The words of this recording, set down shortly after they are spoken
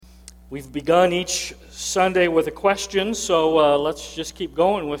We've begun each Sunday with a question, so let's just keep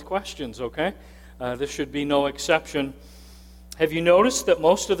going with questions, okay? This should be no exception. Have you noticed that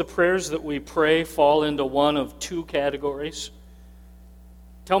most of the prayers that we pray fall into one of two categories?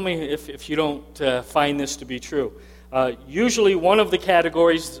 Tell me if you don't find this to be true. Usually one of the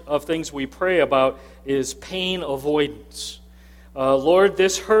categories of things we pray about is pain avoidance. Lord,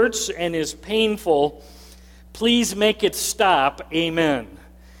 this hurts and is painful. Please make it stop. Amen.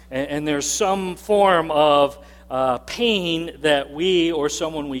 And there's some form of pain that we or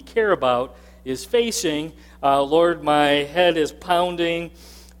someone we care about is facing. Lord, my head is pounding.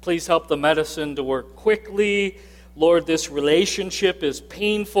 Please help the medicine to work quickly. Lord, this relationship is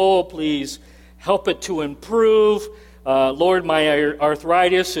painful. Please help it to improve. Lord, my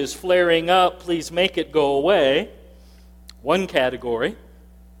arthritis is flaring up. Please make it go away. One category.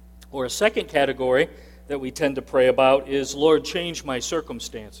 Or a second category that we tend to pray about is, Lord, change my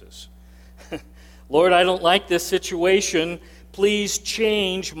circumstances. Lord, I don't like this situation. Please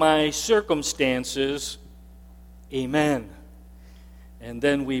change my circumstances. Amen. And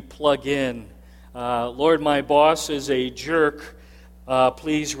then we plug in, Lord, my boss is a jerk.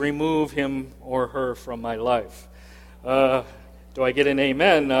 Please remove him or her from my life. Do I get an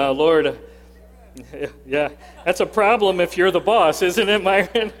amen? Lord, yeah, that's a problem if you're the boss, isn't it,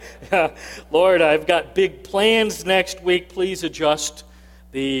 Myron? Yeah. Lord, I've got big plans next week. Please adjust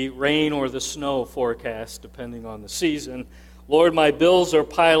the rain or the snow forecast, depending on the season. Lord, my bills are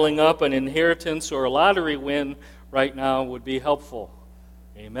piling up. An inheritance or a lottery win right now would be helpful.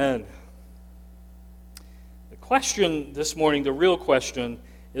 Amen. The question this morning, the real question,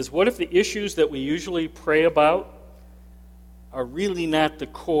 is what if the issues that we usually pray about are really not the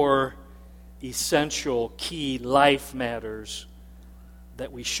core, essential, key life matters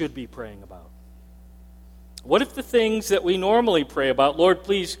that we should be praying about? What if the things that we normally pray about, Lord,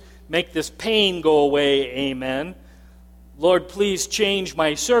 please make this pain go away, amen. Lord, please change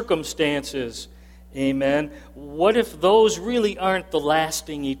my circumstances, amen. What if those really aren't the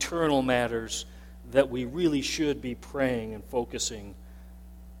lasting, eternal matters that we really should be praying and focusing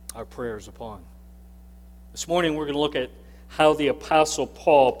our prayers upon? This morning we're going to look at how the Apostle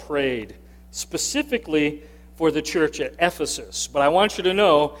Paul prayed, specifically for the church at Ephesus. But I want you to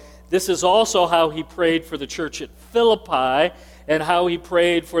know this is also how he prayed for the church at Philippi and how he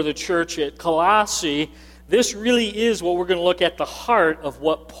prayed for the church at Colossae. This really is what we're going to look at, the heart of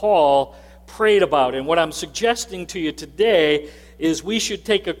what Paul prayed about. And what I'm suggesting to you today is we should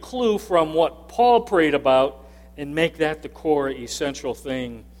take a clue from what Paul prayed about and make that the core, essential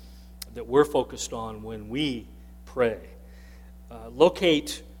thing that we're focused on when we pray.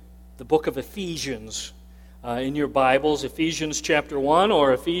 Locate the book of Ephesians in your Bibles, Ephesians chapter 1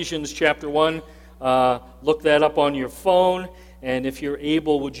 or Ephesians chapter 1. Look that up on your phone, and if you're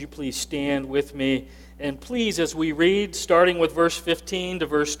able, would you please stand with me? And please, as we read, starting with verse 15 to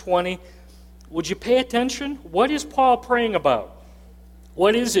verse 20, would you pay attention? What is Paul praying about?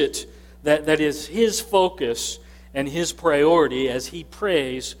 What is it that is his focus and his priority as he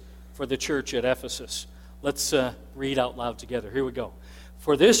prays for the church at Ephesus? Let's read out loud together. Here we go.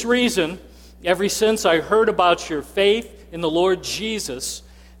 For this reason, ever since I heard about your faith in the Lord Jesus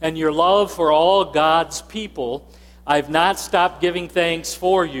and your love for all God's people, I've not stopped giving thanks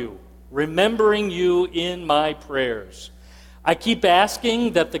for you, remembering you in my prayers. I keep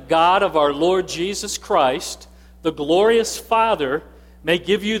asking that the God of our Lord Jesus Christ, the glorious Father, may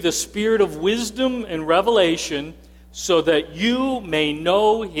give you the spirit of wisdom and revelation so that you may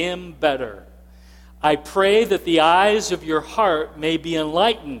know him better. I pray that the eyes of your heart may be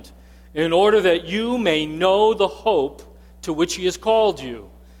enlightened in order that you may know the hope to which he has called you,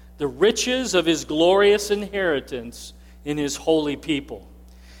 the riches of his glorious inheritance in his holy people,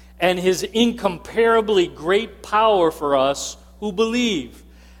 and his incomparably great power for us who believe.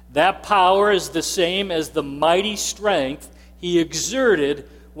 That power is the same as the mighty strength he exerted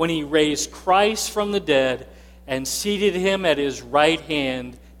when he raised Christ from the dead and seated him at his right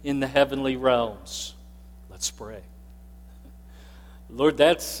hand in the heavenly realms. Let's pray. Lord,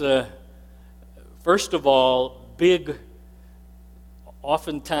 that's, first of all, big,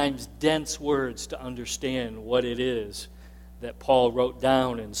 oftentimes dense words to understand what it is that Paul wrote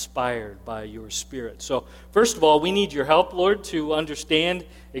down, inspired by your Spirit. So, first of all, we need your help, Lord, to understand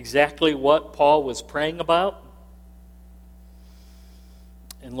exactly what Paul was praying about.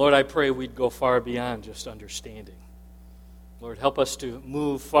 And Lord, I pray we'd go far beyond just understanding. Lord, help us to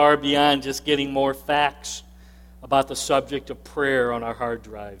move far beyond just getting more facts about the subject of prayer on our hard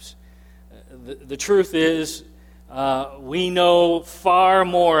drives. The truth is, we know far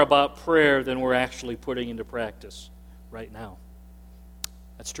more about prayer than we're actually putting into practice right now.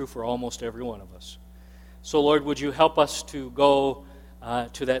 That's true for almost every one of us. So, Lord, would you help us to go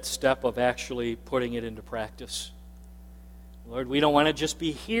to that step of actually putting it into practice? Lord, we don't want to just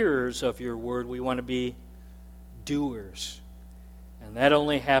be hearers of your word. We want to be doers. And that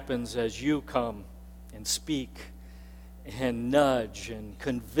only happens as you come and speak and nudge and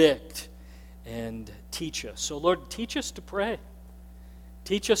convict and teach us. So, Lord, teach us to pray.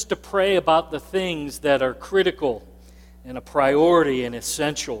 Teach us to pray about the things that are critical and a priority and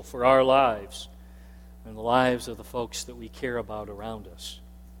essential for our lives and the lives of the folks that we care about around us.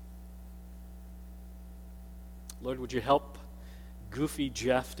 Lord, would you help goofy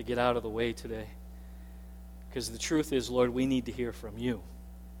Jeff to get out of the way today? Because the truth is, Lord, we need to hear from you.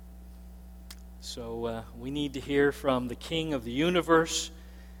 So we need to hear from the King of the universe.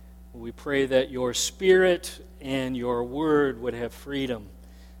 We pray that your Spirit and your Word would have freedom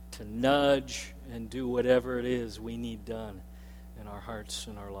to nudge and do whatever it is we need done in our hearts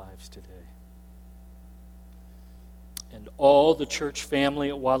and our lives today. And all the church family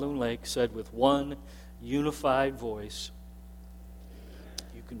at Walloon Lake said with one unified voice,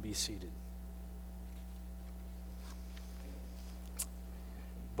 you can be seated.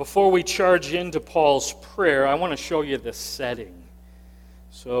 Before we charge into Paul's prayer, I want to show you the setting.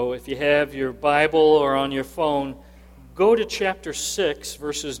 So if you have your Bible or on your phone, go to chapter 6,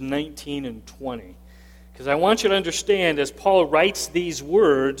 verses 19 and 20. Because I want you to understand, as Paul writes these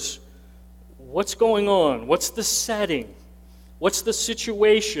words, what's going on? What's the setting? What's the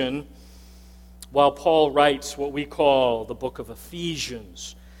situation while Paul writes what we call the book of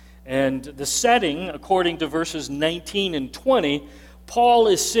Ephesians? And the setting, according to verses 19 and 20, Paul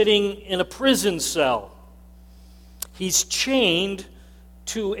is sitting in a prison cell. He's chained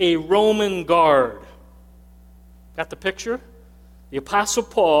to a Roman guard. Got the picture? The Apostle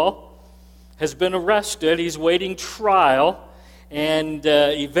Paul has been arrested. He's waiting trial, and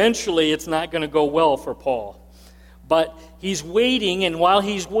eventually it's not going to go well for Paul. But he's waiting, and while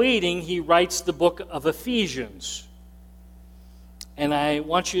he's waiting, he writes the book of Ephesians. And I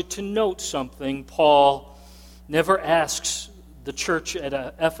want you to note something. Paul never asks the church at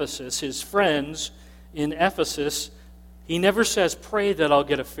Ephesus, his friends in Ephesus, he never says, pray that I'll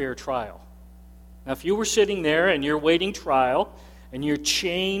get a fair trial. Now, if you were sitting there and you're waiting trial, and you're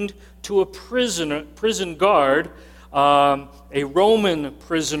chained to a prison guard, a Roman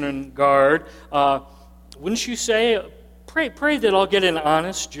prison guard, wouldn't you say, pray that I'll get an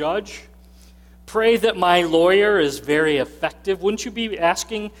honest judge? Pray that my lawyer is very effective. Wouldn't you be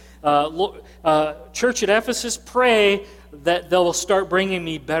asking, church at Ephesus, pray that they'll start bringing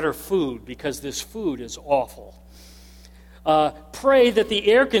me better food because this food is awful. Pray that the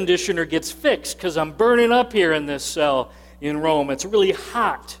air conditioner gets fixed because I'm burning up here in this cell in Rome. It's really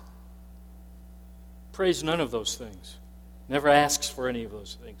hot. Prays none of those things. Never asks for any of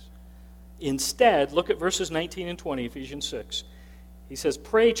those things. Instead, look at verses 19 and 20, Ephesians 6. He says,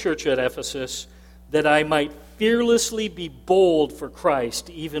 pray, church at Ephesus, that I might fearlessly be bold for Christ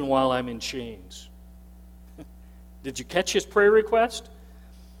even while I'm in chains. Did you catch his prayer request?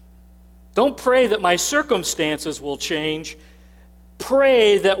 Don't pray that my circumstances will change.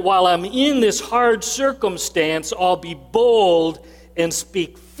 Pray that while I'm in this hard circumstance, I'll be bold and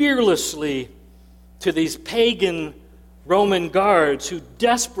speak fearlessly to these pagan Roman guards who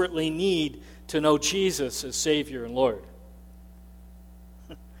desperately need to know Jesus as Savior and Lord.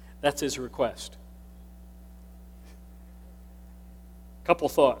 That's his request. Couple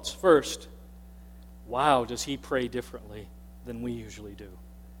thoughts. First, wow, does he pray differently than we usually do?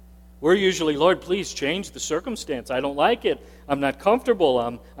 We're usually, Lord, please change the circumstance. I don't like it. I'm not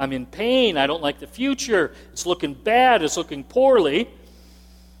comfortable. I'm in pain. I don't like the future. It's looking bad. It's looking poorly.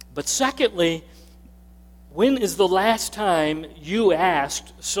 But secondly, when is the last time you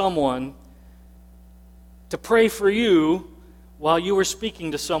asked someone to pray for you while you were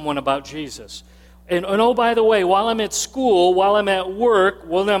speaking to someone about Jesus? And oh, by the way, while I'm at school, while I'm at work,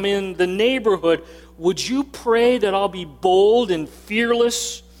 while I'm in the neighborhood, would you pray that I'll be bold and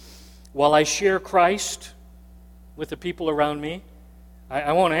fearless while I share Christ with the people around me?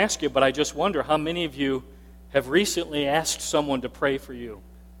 I won't ask you, but I just wonder how many of you have recently asked someone to pray for you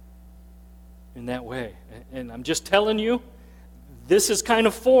in that way. And I'm just telling you, this is kind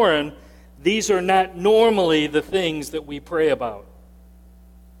of foreign. These are not normally the things that we pray about.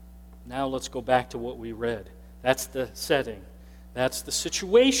 Now let's go back to what we read. That's the setting. That's the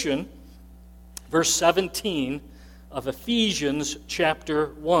situation. Verse 17 of Ephesians chapter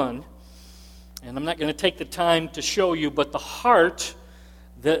 1. And I'm not going to take the time to show you, but the heart,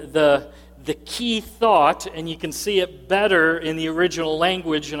 the key thought, and you can see it better in the original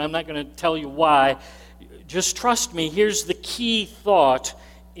language, and I'm not going to tell you why. Just trust me, here's the key thought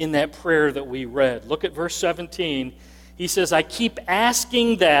in that prayer that we read. Look at verse 17. He says, I keep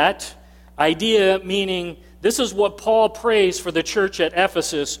asking that, idea meaning this is what Paul prays for the church at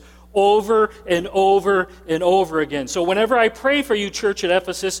Ephesus over and over and over again. So whenever I pray for you, church at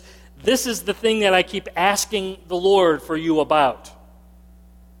Ephesus, this is the thing that I keep asking the Lord for you about.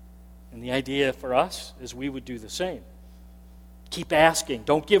 And the idea for us is we would do the same. Keep asking.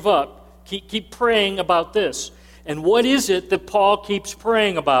 Don't give up. Keep praying about this. And what is it that Paul keeps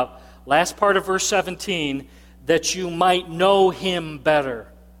praying about? Last part of verse 17, that you might know him better.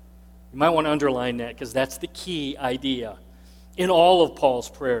 You might want to underline that because that's the key idea in all of Paul's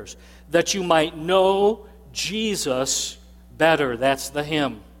prayers. That you might know Jesus better. That's the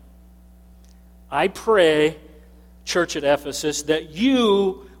hymn. I pray, church at Ephesus, that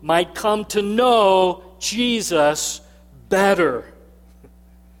you might come to know Jesus better.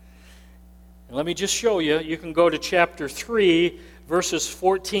 And let me just show you. You can go to chapter 3, verses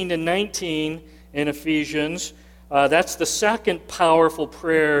 14 and 19 in Ephesians. That's the second powerful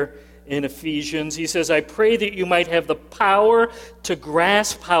prayer in Ephesians. He says, I pray that you might have the power to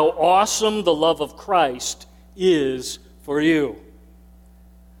grasp how awesome the love of Christ is for you.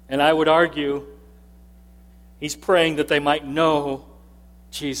 And I would argue, he's praying that they might know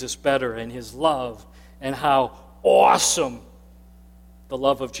Jesus better and his love and how awesome the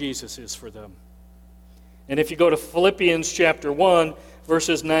love of Jesus is for them. And if you go to Philippians chapter 1,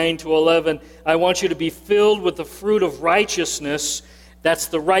 verses 9 to 11, I want you to be filled with the fruit of righteousness. That's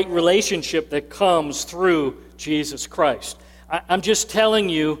the right relationship that comes through Jesus Christ. I'm just telling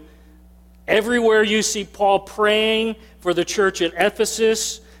you, everywhere you see Paul praying for the church at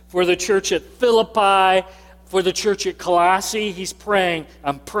Ephesus, for the church at Philippi, for the church at Colossae, he's praying,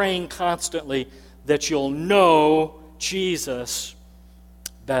 I'm praying constantly that you'll know Jesus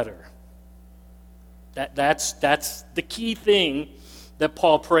better. That's the key thing that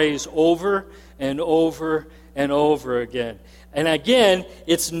Paul prays over and over and over again. And again,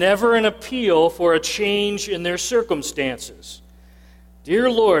 it's never an appeal for a change in their circumstances. Dear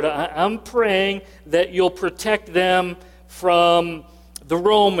Lord, I'm praying that you'll protect them from the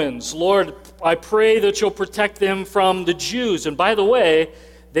Romans. Lord, I pray that you'll protect them from the Jews. And by the way,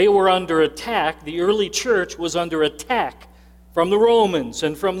 they were under attack. The early church was under attack from the Romans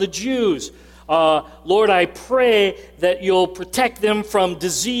and from the Jews. Lord, I pray that you'll protect them from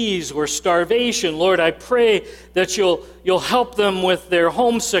disease or starvation. Lord, I pray that you'll help them with their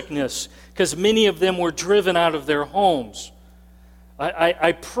homesickness, because many of them were driven out of their homes.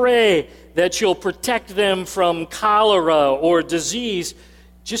 I pray that you'll protect them from cholera or disease.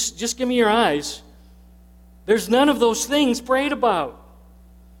 Just give me your eyes. There's none of those things prayed about.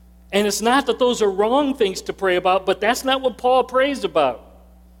 And it's not that those are wrong things to pray about, but that's not what Paul prays about.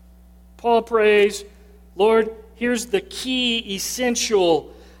 Paul prays, Lord, here's the key,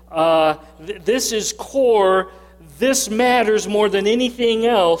 essential, this is core, this matters more than anything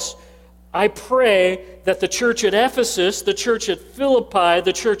else. I pray that the church at Ephesus, the church at Philippi,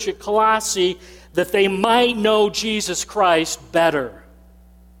 the church at Colossae, that they might know Jesus Christ better.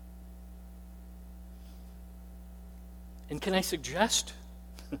 And can I suggest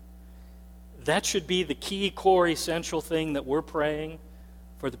that should be the key, core, essential thing that we're praying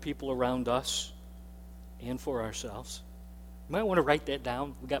for the people around us and for ourselves? You might want to write that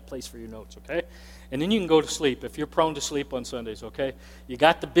down. We got a place for your notes, okay? And then you can go to sleep if you're prone to sleep on Sundays, okay? You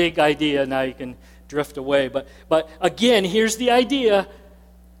got the big idea, now you can drift away. But again, here's the idea.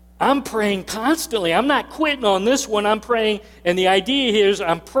 I'm praying constantly. I'm not quitting on this one. I'm praying, and the idea here is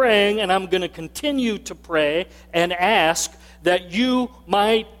I'm praying, and I'm going to continue to pray and ask that you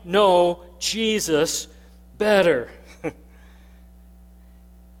might know Jesus better.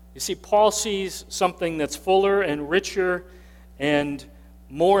 You see, Paul sees something that's fuller and richer and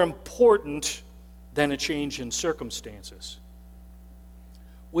more important than a change in circumstances,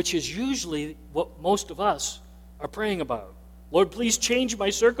 which is usually what most of us are praying about. Lord, please change my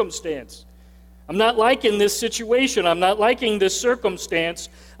circumstance. I'm not liking this situation. I'm not liking this circumstance.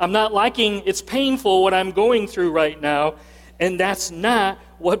 I'm not liking, it's painful what I'm going through right now. And that's not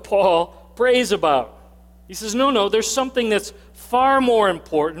what Paul prays about. He says, no, there's something that's far more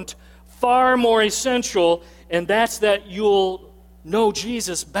important, far more essential, and that's that you'll know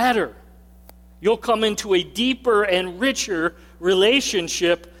Jesus better. You'll come into a deeper and richer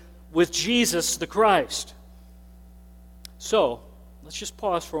relationship with Jesus the Christ. So, let's just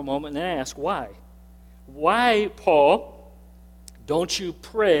pause for a moment and ask why. Why, Paul, don't you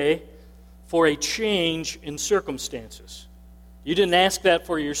pray for a change in circumstances? You didn't ask that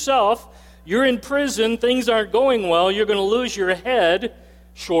for yourself. You're in prison, things aren't going well, you're going to lose your head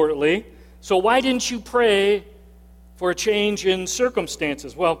shortly. So why didn't you pray for a change in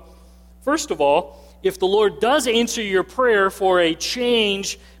circumstances? Well, first of all, if the Lord does answer your prayer for a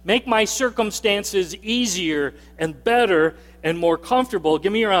change, make my circumstances easier and better and more comfortable,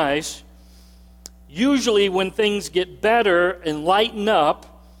 give me your eyes. Usually when things get better and lighten up,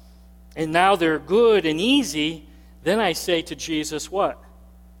 and now they're good and easy, then I say to Jesus, what?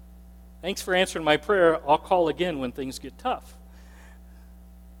 Thanks for answering my prayer. I'll call again when things get tough.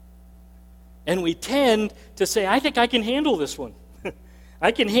 And we tend to say, I think I can handle this one.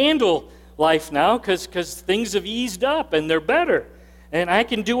 I can handle life now because things have eased up and they're better. And I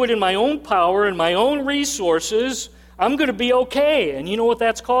can do it in my own power and my own resources. I'm going to be okay. And you know what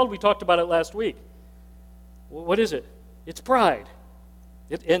that's called? We talked about it last week. What is it? It's pride.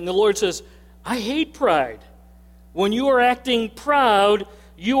 And the Lord says, I hate pride. When you are acting proud,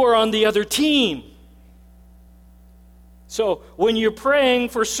 you are on the other team. So when you're praying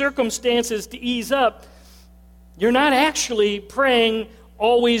for circumstances to ease up, you're not actually praying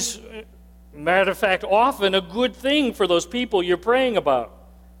always, matter of fact, often a good thing for those people you're praying about.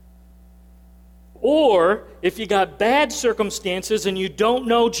 Or if you got bad circumstances and you don't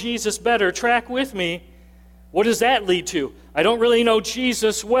know Jesus better, track with me. What does that lead to? I don't really know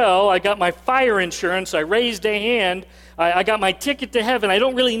Jesus well. I got my fire insurance. I raised a hand. I got my ticket to heaven. I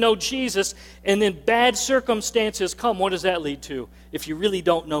don't really know Jesus. And then bad circumstances come. What does that lead to? If you really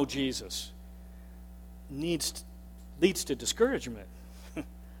don't know Jesus, it leads to discouragement. It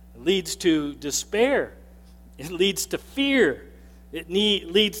leads to despair. It leads to fear. It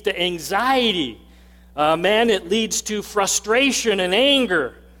leads to anxiety. It leads to frustration and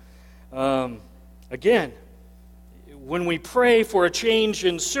anger. Again, when we pray for a change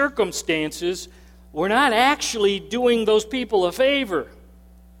in circumstances, we're not actually doing those people a favor.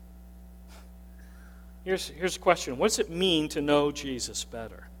 Here's a question. What does it mean to know Jesus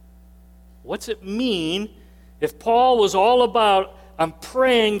better? What's it mean if Paul was all about, I'm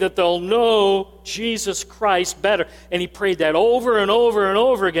praying that they'll know Jesus Christ better, and he prayed that over and over and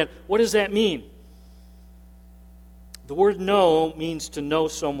over again? What does that mean? The word know means to know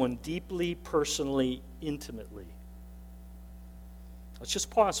someone deeply, personally, intimately. Let's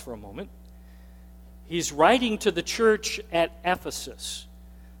just pause for a moment. He's writing to the church at Ephesus.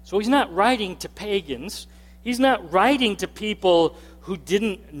 So he's not writing to pagans. He's not writing to people who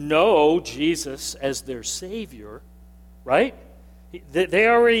didn't know Jesus as their Savior, right? They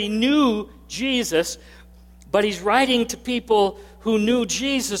already knew Jesus, but he's writing to people who knew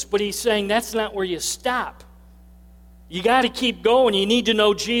Jesus, but he's saying that's not where you stop. You got to keep going. You need to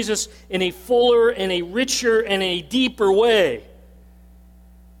know Jesus in a fuller and a richer and a deeper way.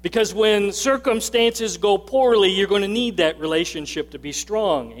 Because when circumstances go poorly, you're going to need that relationship to be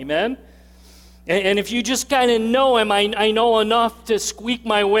strong. Amen? And if you just kind of know him, I know enough to squeak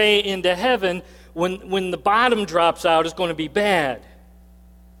my way into heaven, when the bottom drops out, it's going to be bad.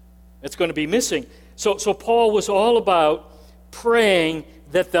 It's going to be missing. So Paul was all about praying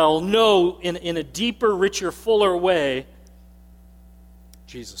that they'll know in a deeper, richer, fuller way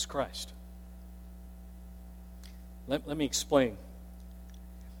Jesus Christ. Let me explain.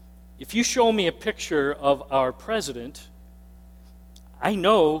 If you show me a picture of our president, I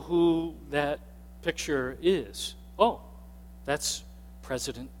know who that picture is. Oh, that's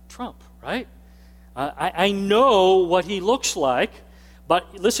President Trump, right? I know what he looks like,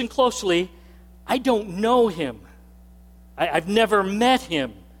 but listen closely, I don't know him. I've never met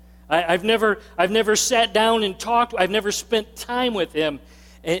him. I've never sat down and talked. I've never spent time with him,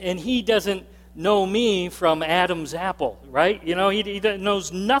 and he doesn't know me from Adam's apple, right? You know, he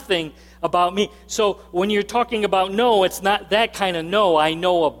knows nothing about me. So when you're talking about know, it's not that kind of know I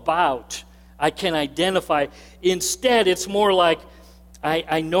know about. I can identify. Instead, it's more like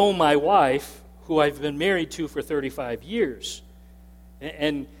I know my wife, who I've been married to for 35 years.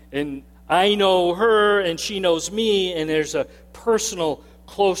 And I know her, and she knows me, and there's a personal,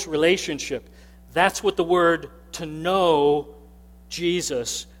 close relationship. That's what the word to know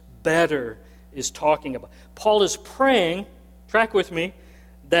Jesus better is talking about. Paul is praying, track with me,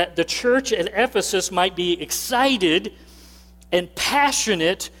 that the church at Ephesus might be excited and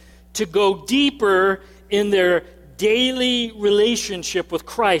passionate to go deeper in their daily relationship with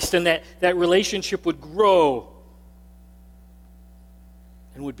Christ, and that relationship would grow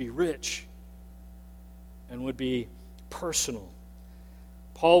and would be rich and would be personal.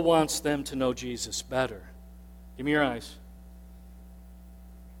 Paul wants them to know Jesus better. Give me your eyes.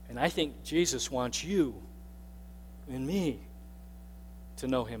 And I think Jesus wants you and me to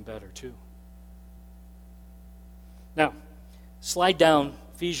know him better too. Now, slide down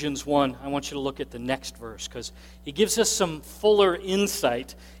Ephesians 1. I want you to look at the next verse because he gives us some fuller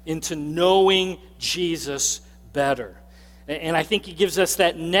insight into knowing Jesus better. And I think he gives us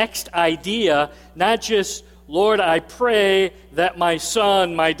that next idea, not just, Lord, I pray that my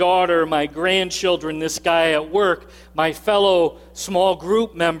son, my daughter, my grandchildren, this guy at work, my fellow small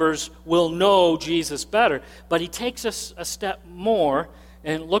group members will know Jesus better. But he takes us a step more,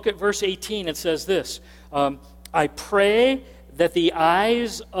 and look at verse 18. It says this, I pray that the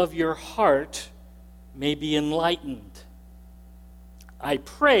eyes of your heart may be enlightened. I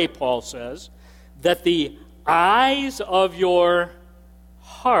pray, Paul says, that the eyes of your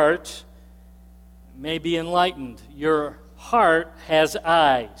heart may be enlightened. Your heart has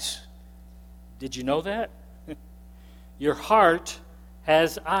eyes. Did you know that? Your heart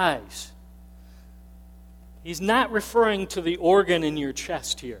has eyes. He's not referring to the organ in your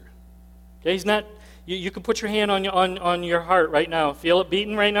chest here. Okay, he's not. You can put your hand on your heart right now. Feel it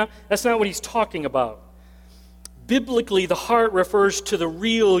beating right now? That's not what he's talking about. Biblically, the heart refers to the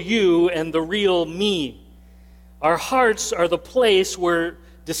real you and the real me. Our hearts are the place where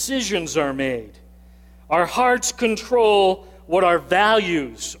decisions are made. Our hearts control what our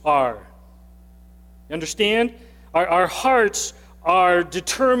values are. You understand? Our hearts are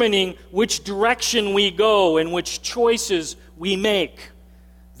determining which direction we go and which choices we make.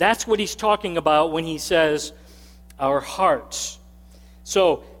 That's what he's talking about when he says our hearts.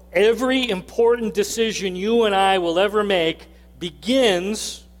 So, every important decision you and I will ever make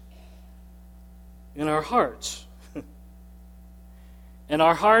begins in our hearts. And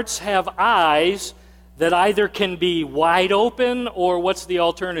our hearts have eyes that either can be wide open or what's the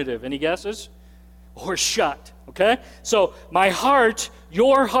alternative? Any guesses? Or shut, okay? So my heart,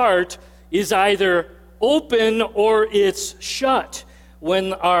 your heart, is either open or it's shut.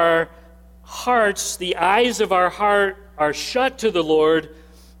 When our hearts, the eyes of our heart are shut to the Lord,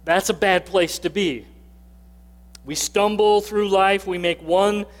 that's a bad place to be. We stumble through life. We make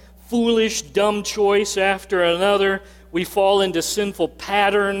one foolish, dumb choice after another. We fall into sinful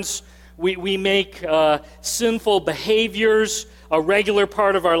patterns. We make sinful behaviors a regular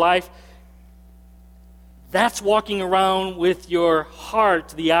part of our life. That's walking around with your heart,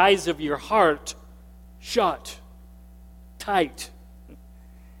 the eyes of your heart, shut, tight.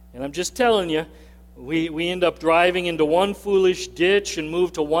 And I'm just telling you, we end up driving into one foolish ditch and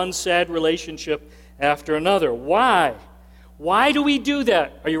move to one sad relationship after another. Why? Why do we do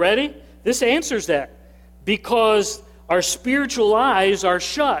that? Are you ready? This answers that. Because our spiritual eyes are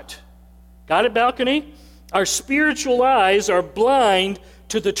shut. Got it, balcony? Our spiritual eyes are blind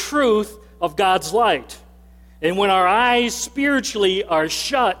to the truth of God's light. And when our eyes spiritually are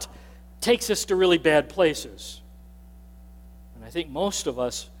shut, it takes us to really bad places. And I think most of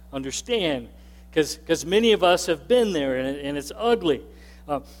us understand, because many of us have been there, and it's ugly.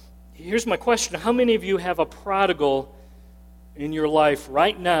 Here's my question. How many of you have a prodigal in your life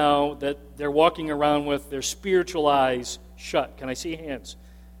right now that they're walking around with their spiritual eyes shut? Can I see hands?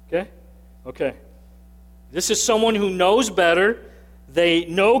 Okay. This is someone who knows better. They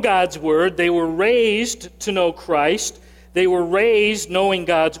know God's Word. They were raised to know Christ. They were raised knowing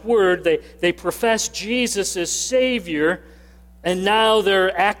God's Word. They profess Jesus as Savior, and now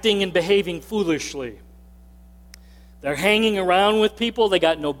they're acting and behaving foolishly. They're hanging around with people they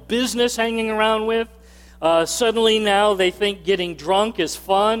got no business hanging around with. Suddenly now they think getting drunk is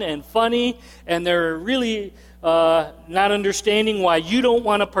fun and funny, and they're really not understanding why you don't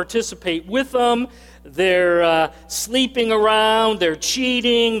want to participate with them. They're sleeping around, they're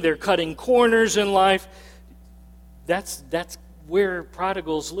cheating, they're cutting corners in life. That's where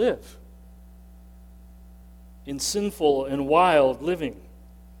prodigals live. In sinful and wild living.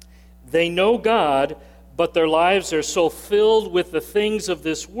 They know God, but their lives are so filled with the things of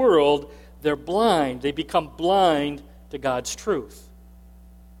this world, they're blind. They become blind to God's truth.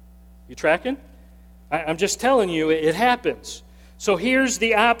 You tracking? I'm just telling you, it happens. So here's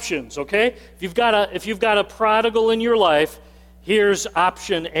the options, okay? If you've got a prodigal in your life, here's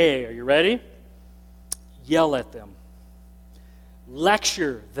option A. Are you ready? Yell at them.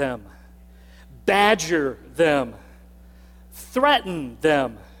 Lecture them. Badger them. Threaten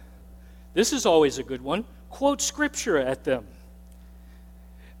them. This is always a good one. Quote scripture at them.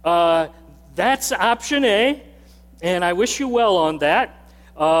 That's option A, and I wish you well on that.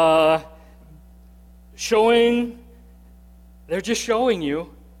 They're just showing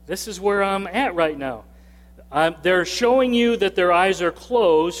you, this is where I'm at right now. They're showing you that their eyes are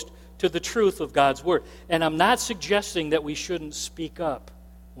closed to the truth of God's Word. And I'm not suggesting that we shouldn't speak up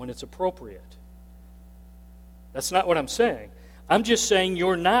when it's appropriate. That's not what I'm saying. I'm just saying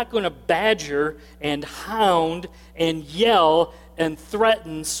you're not going to badger and hound and yell and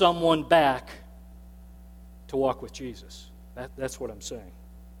threaten someone back to walk with Jesus. That's what I'm saying.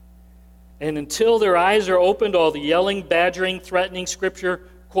 And until their eyes are opened, all the yelling, badgering, threatening, scripture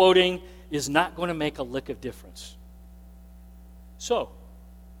quoting is not going to make a lick of difference. So,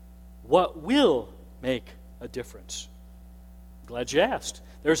 what will make a difference? Glad you asked.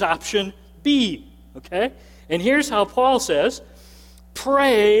 There's option B, okay? And here's how Paul says,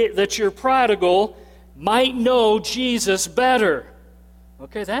 pray that your prodigal might know Jesus better.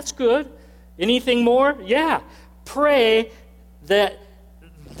 Okay, that's good. Anything more? Yeah. Pray that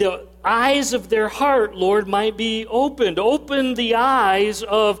the eyes of their heart, Lord, might be opened. Open the eyes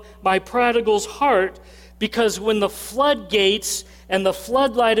of my prodigal's heart, because when the floodgates and the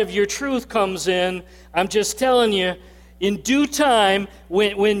floodlight of your truth comes in, I'm just telling you, in due time,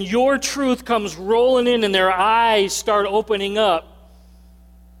 when your truth comes rolling in and their eyes start opening up,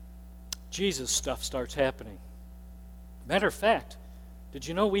 Jesus stuff starts happening. Matter of fact, did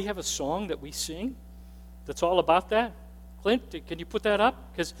you know we have a song that we sing that's all about that? Clint, can you put that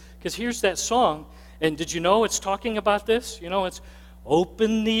up? Because here's that song, and did you know it's talking about this? You know, it's,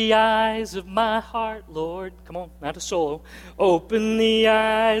 open the eyes of my heart, Lord. Come on, not a solo. Open the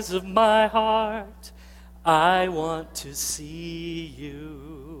eyes of my heart. I want to see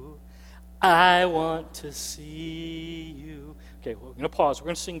you. I want to see you. Okay, we're going to pause. We're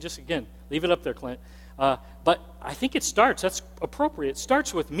going to sing just again. Leave it up there, Clint. But I think it starts, that's appropriate. It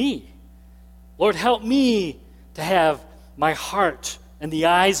starts with me. Lord, help me to have my heart and the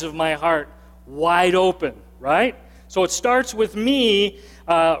eyes of my heart wide open, right? So it starts with me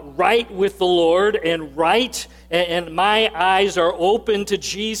right with the Lord and right, and my eyes are open to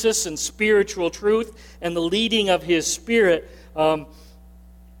Jesus and spiritual truth and the leading of His Spirit.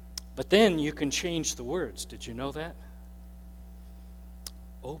 But then you can change the words. Did you know that?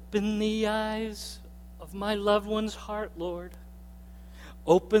 Open the eyes of my loved one's heart, Lord.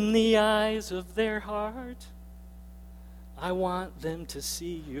 Open the eyes of their heart. I want them to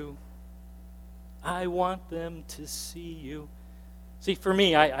see you. I want them to see you. See, for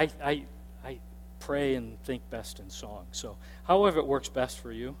me, I pray and think best in song. So, however it works best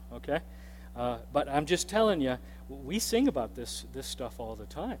for you, okay? But I'm just telling you, we sing about this stuff all the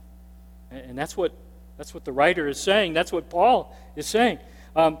time, and that's what the writer is saying. That's what Paul is saying.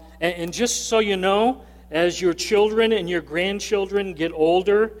 And just so you know, as your children and your grandchildren get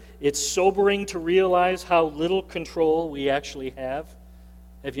older, it's sobering to realize how little control we actually have.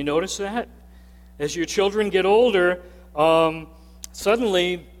 Have you noticed that? As your children get older,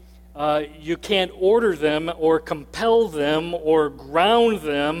 suddenly you can't order them or compel them or ground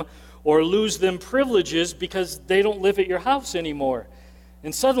them or lose them privileges because they don't live at your house anymore.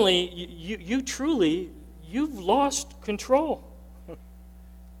 And suddenly you've lost control.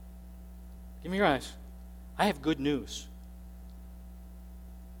 Give me your eyes. I have good news.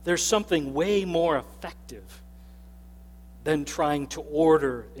 There's something way more effective than trying to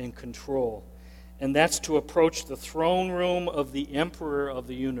order and control. And that's to approach the throne room of the emperor of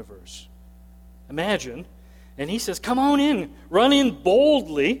the universe. Imagine. And he says, come on in. Run in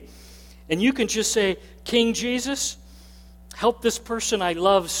boldly. And you can just say, King Jesus, help this person I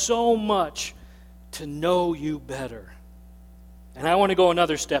love so much to know you better. And I want to go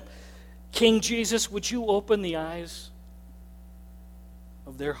another step. King Jesus, would you open the eyes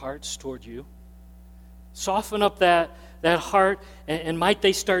of their hearts toward you? Soften up that heart, and might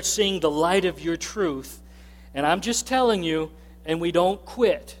they start seeing the light of your truth. And I'm just telling you, and we don't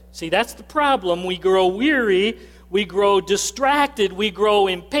quit. See, that's the problem. We grow weary, we grow distracted, we grow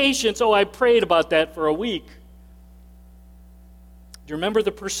impatient. Oh, I prayed about that for a week. Do you remember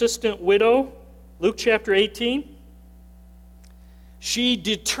the persistent widow? Luke chapter 18? She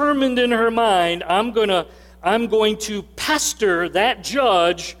determined in her mind, I'm going to pester that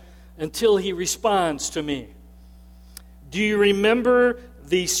judge until he responds to me. Do you remember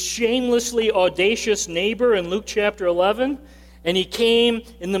the shamelessly audacious neighbor in Luke chapter 11? And he came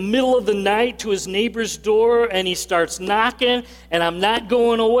in the middle of the night to his neighbor's door, and he starts knocking, and I'm not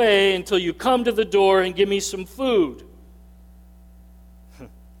going away until you come to the door and give me some food.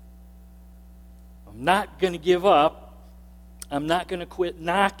 I'm not going to give up. I'm not going to quit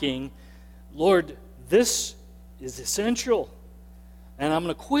knocking. Lord, this is essential. And I'm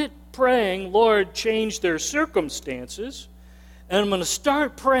going to quit praying, Lord, change their circumstances. And I'm going to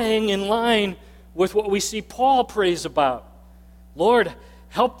start praying in line with what we see Paul prays about. Lord,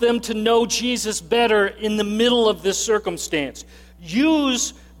 help them to know Jesus better in the middle of this circumstance.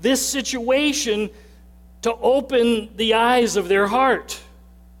 Use this situation to open the eyes of their heart.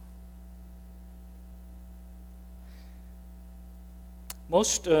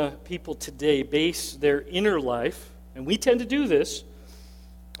 Most people today base their inner life, and we tend to do this,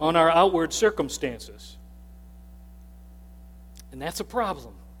 on our outward circumstances. And that's a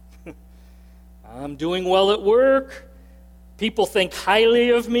problem. I'm doing well at work. People think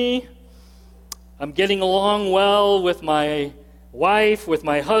highly of me. I'm getting along well with my wife, with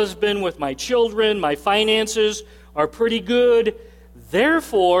my husband, with my children. My finances are pretty good.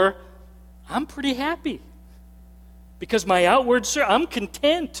 Therefore, I'm pretty happy. Because I'm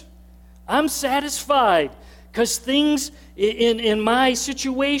content. I'm satisfied. Because things in my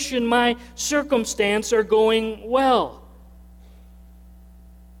situation, my circumstance are going well.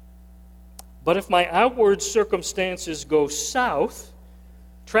 But if my outward circumstances go south,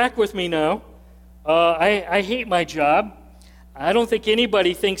 track with me now. I hate my job. I don't think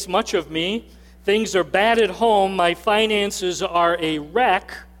anybody thinks much of me. Things are bad at home. My finances are a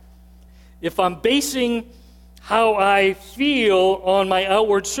wreck. If I'm basing how I feel on my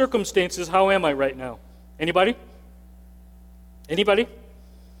outward circumstances, how am I right now? Anybody? Anybody?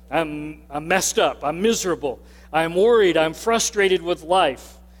 I'm messed up. I'm miserable. I'm worried. I'm frustrated with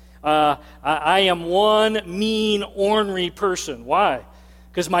life. I am one mean, ornery person. Why?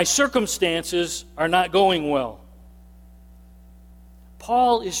 Because my circumstances are not going well.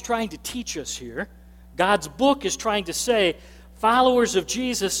 Paul is trying to teach us here. God's book is trying to say, followers of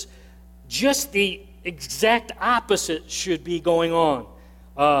Jesus, just the exact opposite should be going on.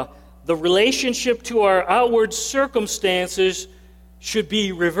 The relationship to our outward circumstances should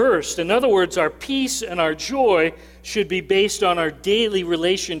be reversed. In other words, our peace and our joy should be based on our daily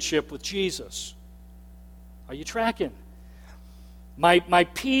relationship with Jesus. Are you tracking? My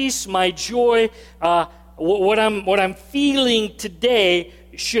peace, my joy, what I'm feeling today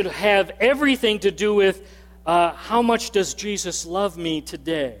should have everything to do with how much does Jesus love me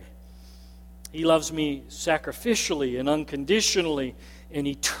today. He loves me sacrificially and unconditionally and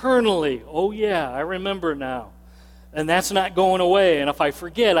eternally. Oh yeah, I remember now. And that's not going away. And if I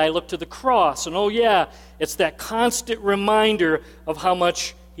forget, I look to the cross. And oh yeah, it's that constant reminder of how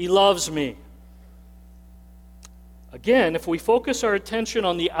much He loves me. Again, if we focus our attention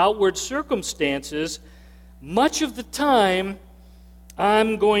on the outward circumstances, much of the time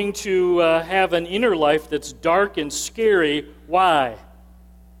I'm going to have an inner life that's dark and scary. Why?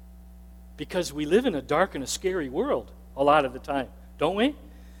 Because we live in a dark and a scary world a lot of the time, don't we?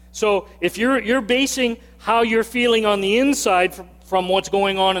 So if you're basing how you're feeling on the inside from what's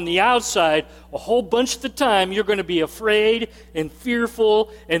going on the outside, a whole bunch of the time you're going to be afraid and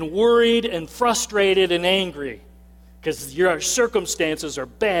fearful and worried and frustrated and angry because your circumstances are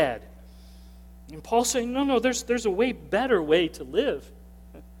bad. And Paul's saying, no, there's a way better way to live.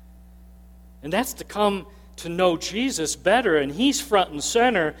 And that's to come to know Jesus better, and He's front and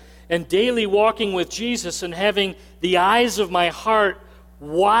center, and daily walking with Jesus and having the eyes of my heart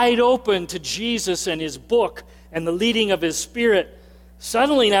wide open to Jesus and His book and the leading of His Spirit.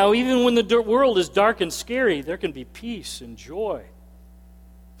 Suddenly now, even when the world is dark and scary, there can be peace and joy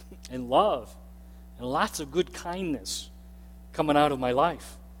and love and lots of good kindness coming out of my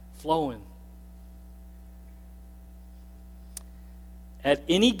life, flowing. At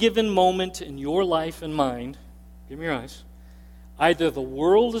any given moment in your life and mine, give me your eyes, either the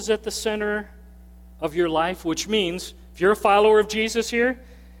world is at the center of your life, which means if you're a follower of Jesus here,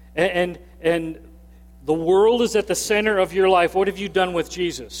 and the world is at the center of your life, what have you done with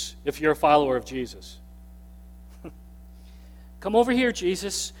Jesus if you're a follower of Jesus? Come over here,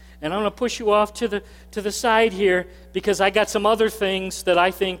 Jesus, and I'm going to push you off to the side here because I got some other things that I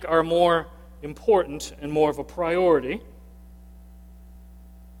think are more important and more of a priority.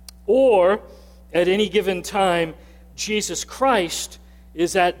 Or, at any given time, Jesus Christ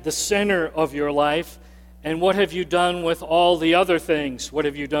is at the center of your life, and what have you done with all the other things? What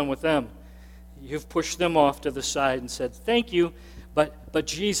have you done with them? You've pushed them off to the side and said, thank you, but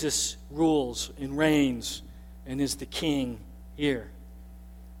Jesus rules and reigns and is the king here.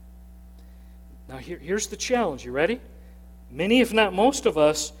 Now here's the challenge. You ready? Many, if not most of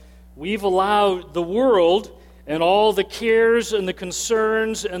us, we've allowed the world and all the cares and the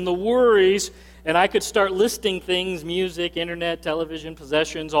concerns and the worries, and I could start listing things, music, internet, television,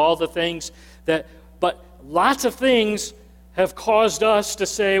 possessions, all the things but lots of things have caused us to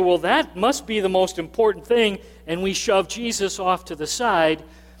say, well, that must be the most important thing, and we shove Jesus off to the side,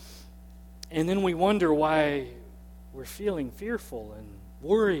 and then we wonder why we're feeling fearful and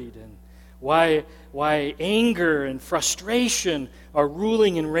worried, and why anger and frustration are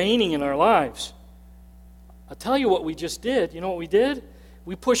ruling and reigning in our lives. I'll tell you what we just did. You know what we did?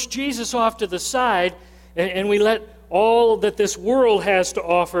 We pushed Jesus off to the side, and we let all that this world has to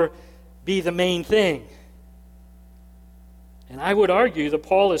offer be the main thing. And I would argue that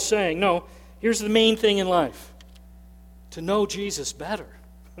Paul is saying, no, here's the main thing in life. To know Jesus better.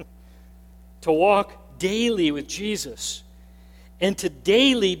 To walk daily with Jesus. and to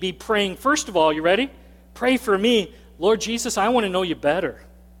daily be praying. First of all, you ready? Pray for me. Lord Jesus, I want to know you better.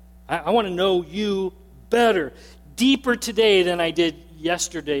 I want to know you better, deeper today than I did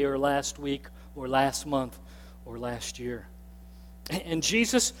yesterday or last week or last month or last year. And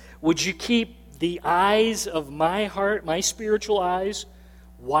Jesus, would you keep the eyes of my heart, my spiritual eyes,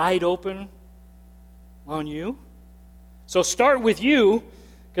 wide open on you? So start with you,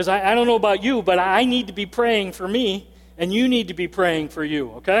 because I don't know about you, but I need to be praying for me, and you need to be praying for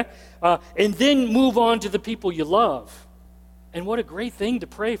you, okay? And then move on to the people you love. And what a great thing to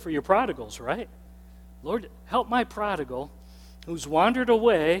pray for your prodigals, right? Lord, help my prodigal who's wandered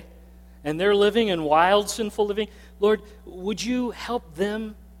away and they're living in wild, sinful living. Lord, would you help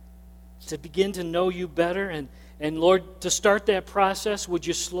them to begin to know you better? And Lord, to start that process, would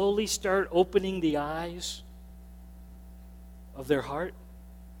you slowly start opening the eyes of their heart?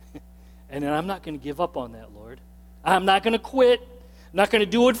 And then I'm not going to give up on that, Lord. I'm not going to quit. I'm not going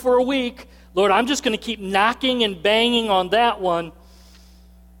to do it for a week. Lord, I'm just going to keep knocking and banging on that one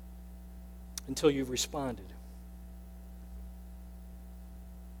until you've responded.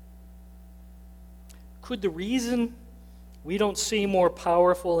 Could the reason we don't see more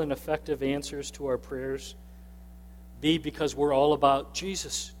powerful and effective answers to our prayers be because we're all about,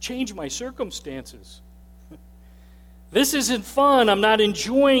 Jesus, change my circumstances? This isn't fun. I'm not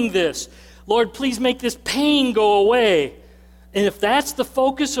enjoying this. Lord, please make this pain go away. And if that's the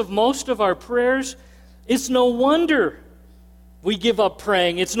focus of most of our prayers, it's no wonder we give up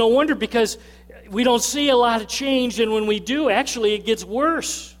praying. It's no wonder, because we don't see a lot of change, and when we do, actually it gets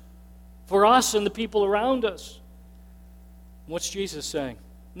worse for us and the people around us. What's Jesus saying?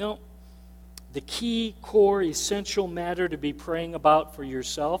 No. The key, core, essential matter to be praying about for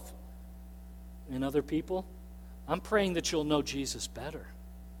yourself and other people, I'm praying that you'll know Jesus better,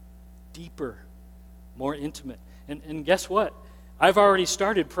 deeper, more intimate. And guess what? I've already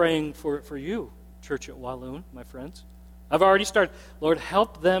started praying for you, Church at Walloon, my friends. I've already started. Lord,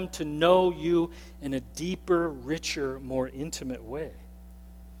 help them to know you in a deeper, richer, more intimate way.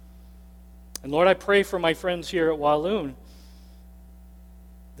 And Lord, I pray for my friends here at Walloon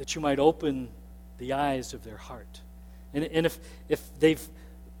that you might open the eyes of their heart. And if they've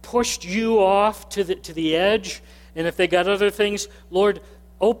pushed you off to the edge, and if they got other things, Lord,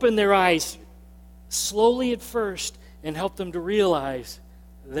 open their eyes slowly at first and help them to realize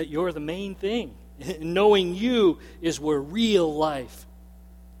that you're the main thing. Knowing you is where real life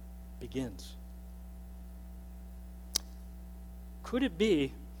begins. Could it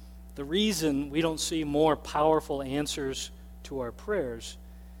be the reason we don't see more powerful answers to our prayers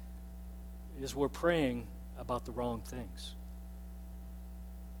is we're praying about the wrong things?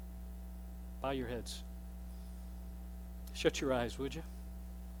 Bow your heads. Shut your eyes, would you?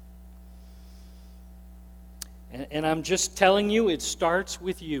 And I'm just telling you, it starts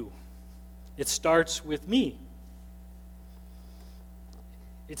with you. It starts with me.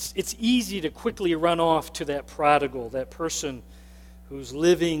 It's easy to quickly run off to that prodigal, that person who's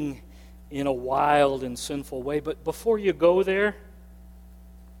living in a wild and sinful way. But before you go there,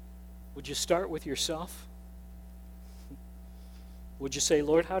 would you start with yourself? Would you say,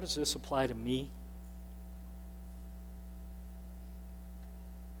 Lord, how does this apply to me?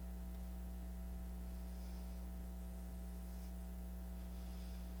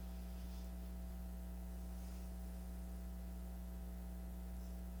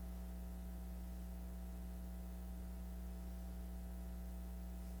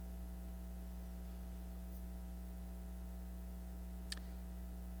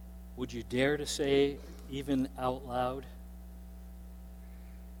 Would you dare to say, even out loud,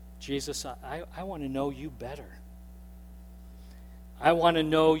 Jesus, I want to know you better. I want to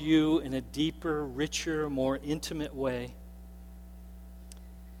know you in a deeper, richer, more intimate way.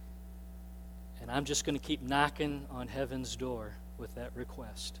 And I'm just going to keep knocking on heaven's door with that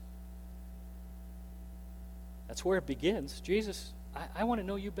request. That's where it begins. Jesus, I want to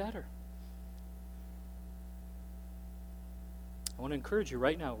know you better. I want to encourage you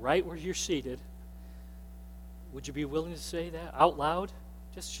right now, right where you're seated. Would you be willing to say that out loud?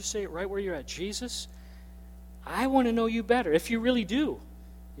 Just say it right where you're at. Jesus, I want to know you better. If you really do,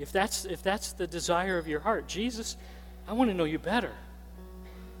 if that's the desire of your heart, Jesus, I want to know you better.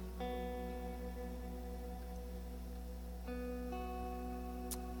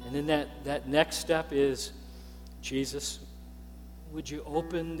 And then that next step is, Jesus, would you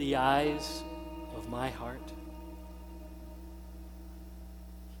open the eyes of my heart?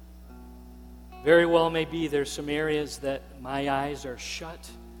 Very well may be there's some areas that my eyes are shut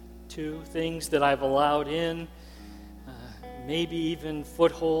to, things that I've allowed in, maybe even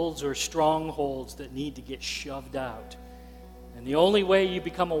footholds or strongholds that need to get shoved out And the only way you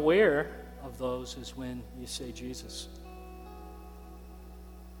become aware of those is when you say, Jesus,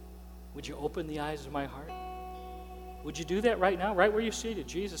 would you open the eyes of my heart? Would you do that right now, right where you're seated?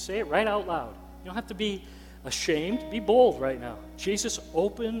 Jesus, say it right out loud. You don't have to be ashamed. Be bold right now. Jesus,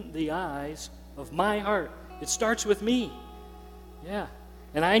 open the eyes of my heart. It starts with me. Yeah.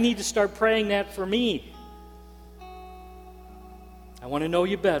 And I need to start praying that for me. I want to know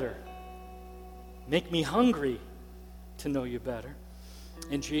you better. Make me hungry to know you better.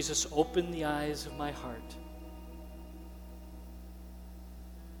 And Jesus, open the eyes of my heart.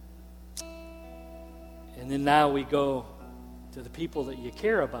 And then now we go to the people that you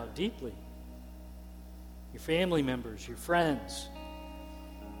care about deeply. Your family members, your friends.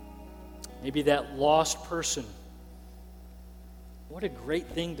 Maybe that lost person. What a great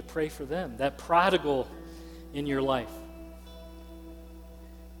thing to pray for them. That prodigal in your life.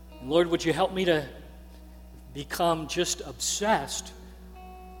 And Lord, would you help me to become just obsessed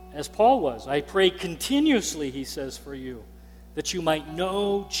as Paul was. I pray continuously, he says, for you, that you might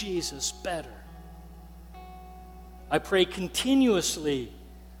know Jesus better. I pray continuously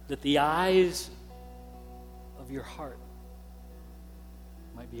that the eyes of your heart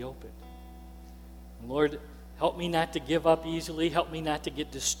might be opened. And Lord, help me not to give up easily. Help me not to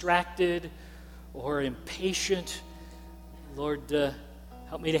get distracted or impatient. Lord,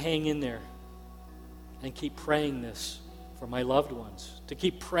 help me to hang in there and keep praying this for my loved ones, to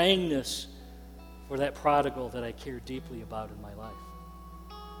keep praying this for that prodigal that I care deeply about in my life.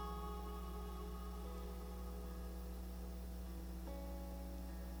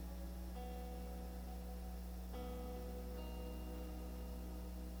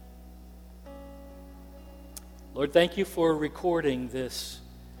 Lord, thank you for recording this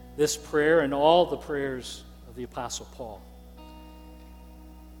prayer and all the prayers of the Apostle Paul.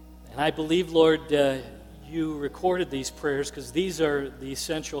 And I believe, Lord, you recorded these prayers because these are the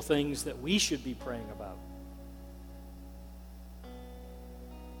essential things that we should be praying about.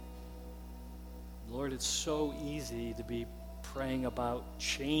 Lord, it's so easy to be praying about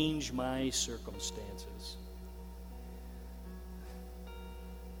change my circumstances.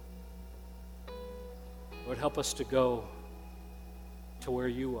 Lord, help us to go to where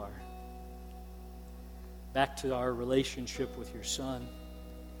you are. Back to our relationship with your Son.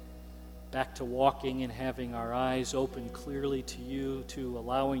 Back to walking and having our eyes open clearly to you, to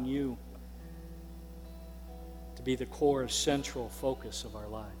allowing you to be the core, central focus of our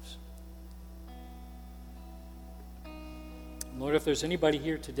lives. Lord, if there's anybody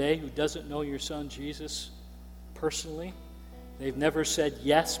here today who doesn't know your Son Jesus personally, they've never said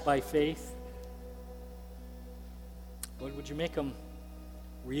yes by faith, Lord, would you make them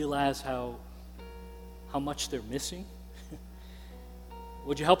realize how much they're missing?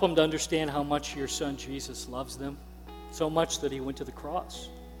 Would you help them to understand how much your Son Jesus loves them? So much that he went to the cross,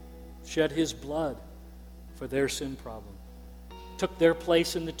 shed his blood for their sin problem, took their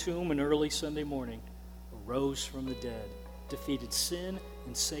place in the tomb, and early Sunday morning arose from the dead, defeated sin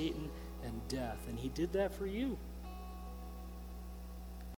and Satan and death. And he did that for you.